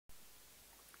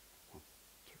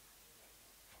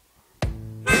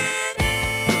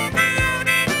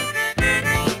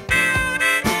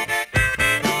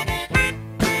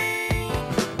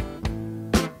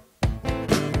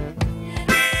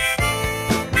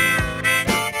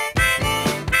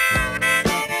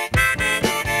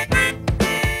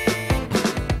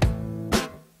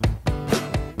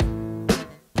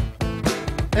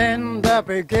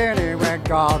the beginning when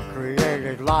God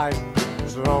created life,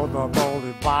 so the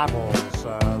Holy Bible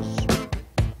says.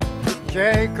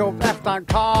 Jacob Epstein,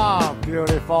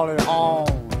 beautifully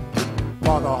honed,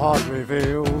 motherhood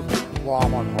revealed,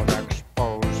 womanhood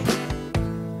exposed.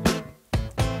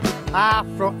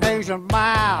 Afro-Asian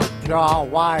man, pure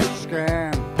white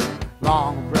skin,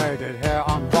 long braided hair,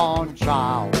 unborn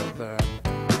child within.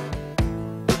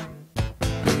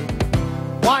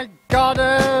 White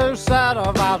goddess set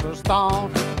of out of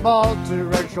stone,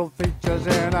 multiracial features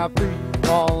in a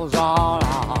people's on.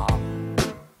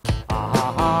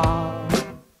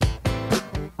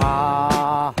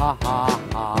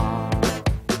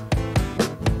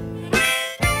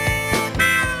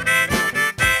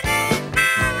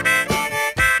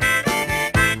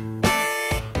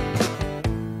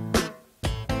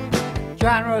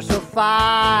 Generous of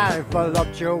thigh,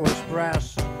 voluptuous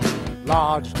breast,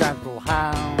 large gentle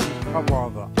hand, a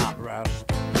world at rest.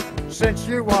 Since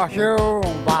you were hewn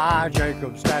by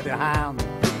Jacob's steady hand,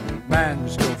 men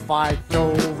still fight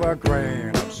over a grain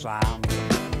of sand.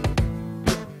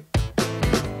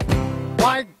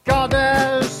 White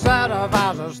goddess set of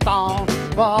as a stone,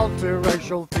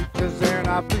 multiracial features in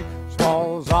a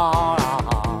peaceful zone.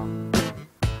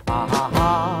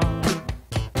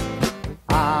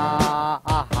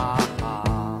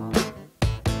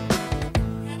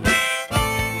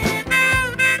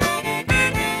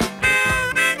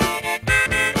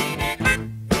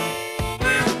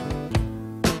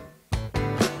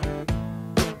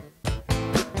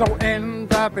 So in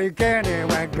the beginning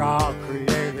when God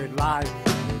created life,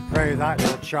 pray that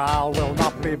your child will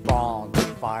not be born to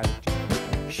fight.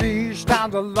 She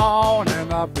stands alone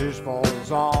in a peaceful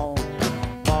zone,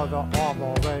 mother of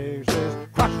all races,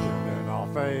 questioning our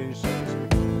faces.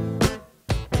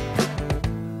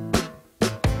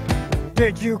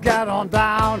 Did you get on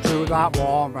down to that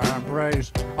warm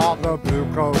embrace of the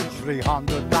Blue Coat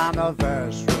 300th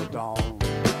anniversary dawn?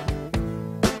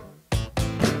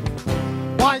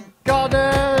 White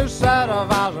goddess set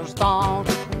of as a stone,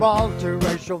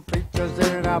 multiracial features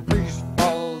in a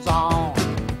peaceful zone.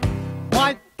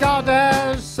 White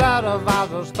goddess set of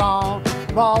as a stone,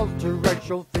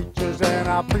 multiracial features in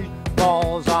a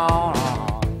peaceful zone.